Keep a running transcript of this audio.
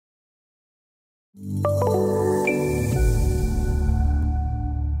So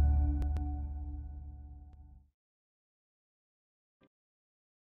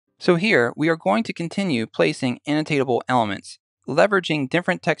here, we are going to continue placing annotatable elements, leveraging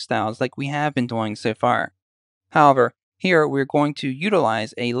different text styles like we have been doing so far. However, here we're going to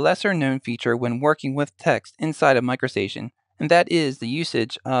utilize a lesser known feature when working with text inside of MicroStation, and that is the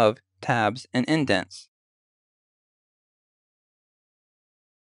usage of tabs and indents.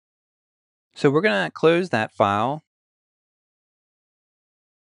 So we're going to close that file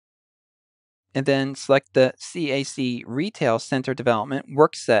and then select the CAC Retail Center Development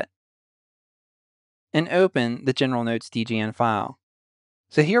Workset and open the General Notes DGN file.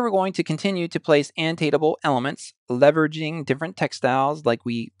 So here we're going to continue to place annotatable elements, leveraging different text styles like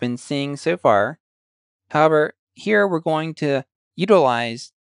we've been seeing so far. However, here we're going to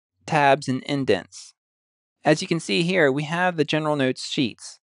utilize tabs and indents. As you can see here, we have the General Notes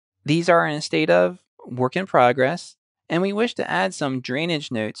sheets. These are in a state of work in progress, and we wish to add some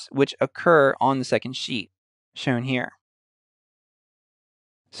drainage notes which occur on the second sheet, shown here.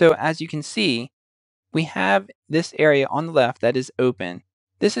 So as you can see, we have this area on the left that is open.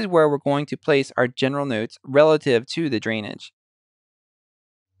 This is where we're going to place our general notes relative to the drainage.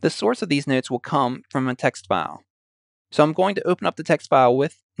 The source of these notes will come from a text file. So I'm going to open up the text file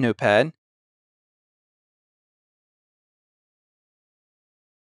with Notepad.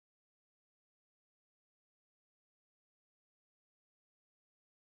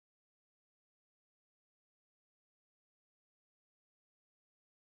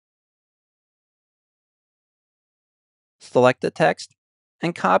 Select the text,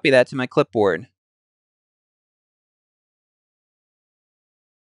 and copy that to my clipboard.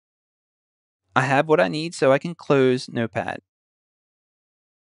 I have what I need so I can close Notepad.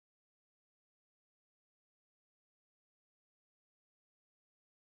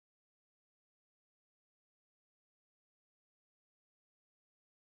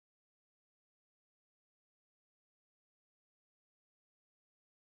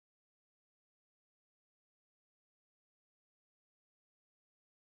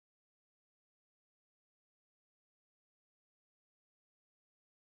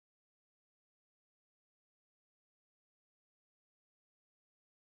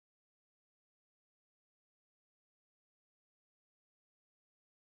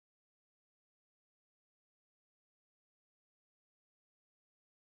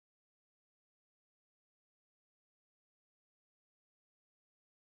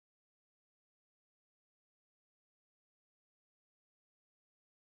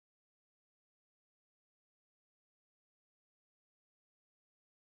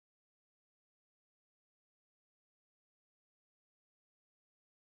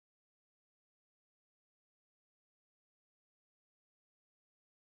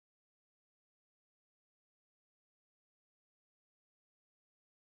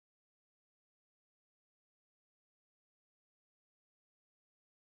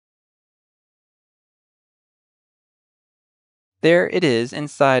 There it is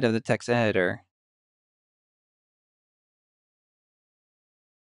inside of the text editor.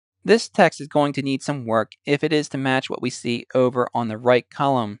 This text is going to need some work if it is to match what we see over on the right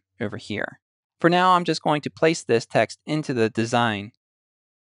column over here. For now, I'm just going to place this text into the design.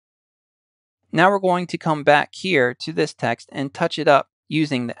 Now we're going to come back here to this text and touch it up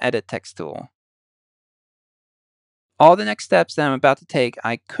using the Edit Text tool. All the next steps that I'm about to take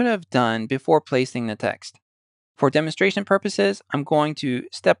I could have done before placing the text. For demonstration purposes, I'm going to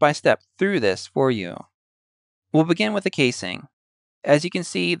step by step through this for you. We'll begin with the casing. As you can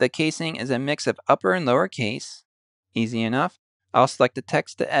see, the casing is a mix of upper and lower case. Easy enough. I'll select the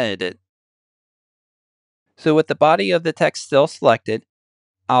text to edit it. So with the body of the text still selected,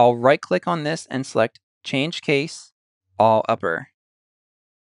 I'll right-click on this and select Change Case, All Upper.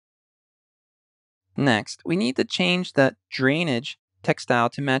 Next, we need to change the drainage text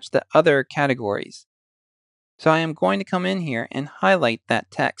style to match the other categories. So I am going to come in here and highlight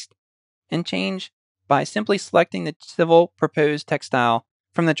that text and change by simply selecting the civil proposed text style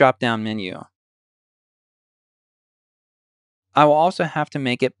from the drop-down menu. I will also have to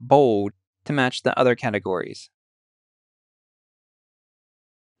make it bold to match the other categories.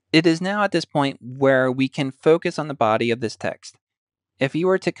 It is now at this point where we can focus on the body of this text. If you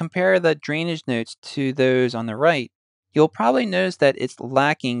were to compare the drainage notes to those on the right, you'll probably notice that it's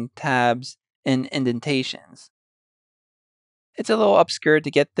lacking tabs and indentations. It's a little obscure to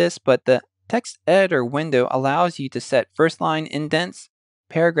get this, but the text editor window allows you to set first line indents,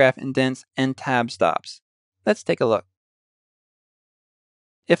 paragraph indents, and tab stops. Let's take a look.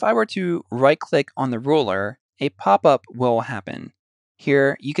 If I were to right-click on the ruler, a pop-up will happen.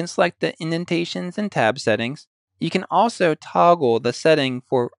 Here, you can select the indentations and tab settings. You can also toggle the setting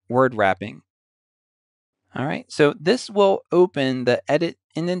for word wrapping. All right, so this will open the Edit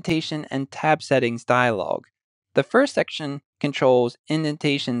Indentation and Tab Settings dialog. The first section controls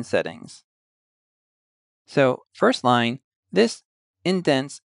indentation settings. So, first line, this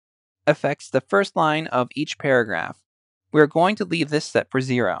indents affects the first line of each paragraph. We're going to leave this set for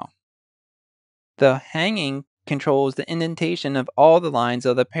 0. The hanging controls the indentation of all the lines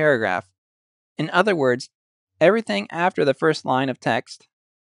of the paragraph. In other words, everything after the first line of text.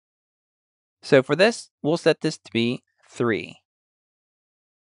 So for this, we'll set this to be 3.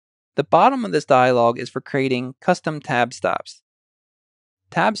 The bottom of this dialog is for creating custom tab stops.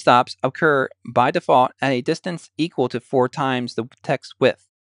 Tab stops occur by default at a distance equal to 4 times the text width.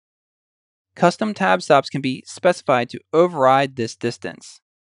 Custom tab stops can be specified to override this distance.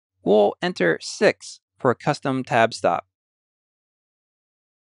 We'll enter 6 for a custom tab stop.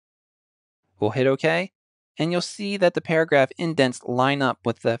 We'll hit OK, and you'll see that the paragraph indents line up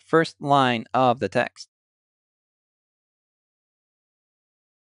with the first line of the text.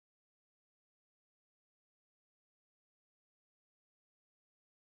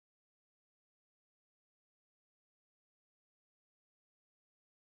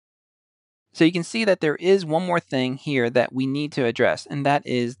 So you can see that there is one more thing here that we need to address, and that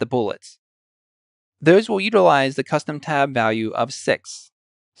is the bullets. Those will utilize the custom tab value of 6.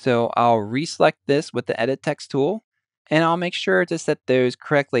 So I'll reselect this with the Edit Text tool, and I'll make sure to set those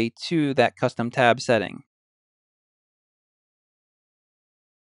correctly to that custom tab setting.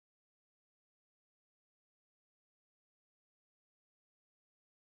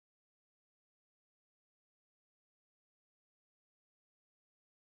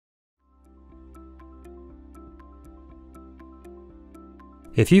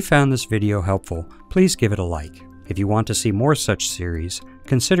 If you found this video helpful, please give it a like. If you want to see more such series,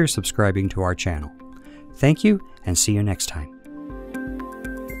 consider subscribing to our channel. Thank you, and see you next time.